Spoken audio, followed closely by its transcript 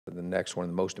next one,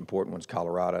 the most important one's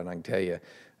Colorado. And I can tell you,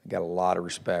 I got a lot of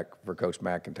respect for Coach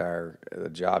McIntyre, the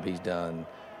job he's done.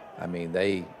 I mean,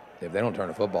 if they don't turn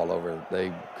the football over,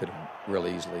 they could have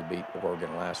really easily beat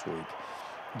Oregon last week.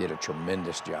 Did a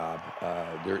tremendous job.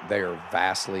 They are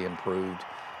vastly improved,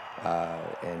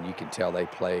 and you can tell they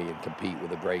play and compete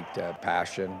with a great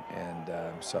passion. And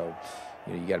so,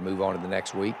 you got to move on to the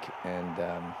next week. And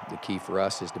the key for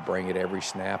us is to bring it every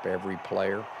snap, every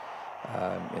player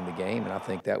in the game. And I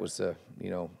think that was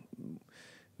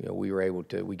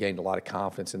we gained a lot of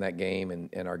confidence in that game,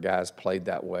 and our guys played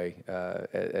that way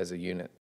as a unit.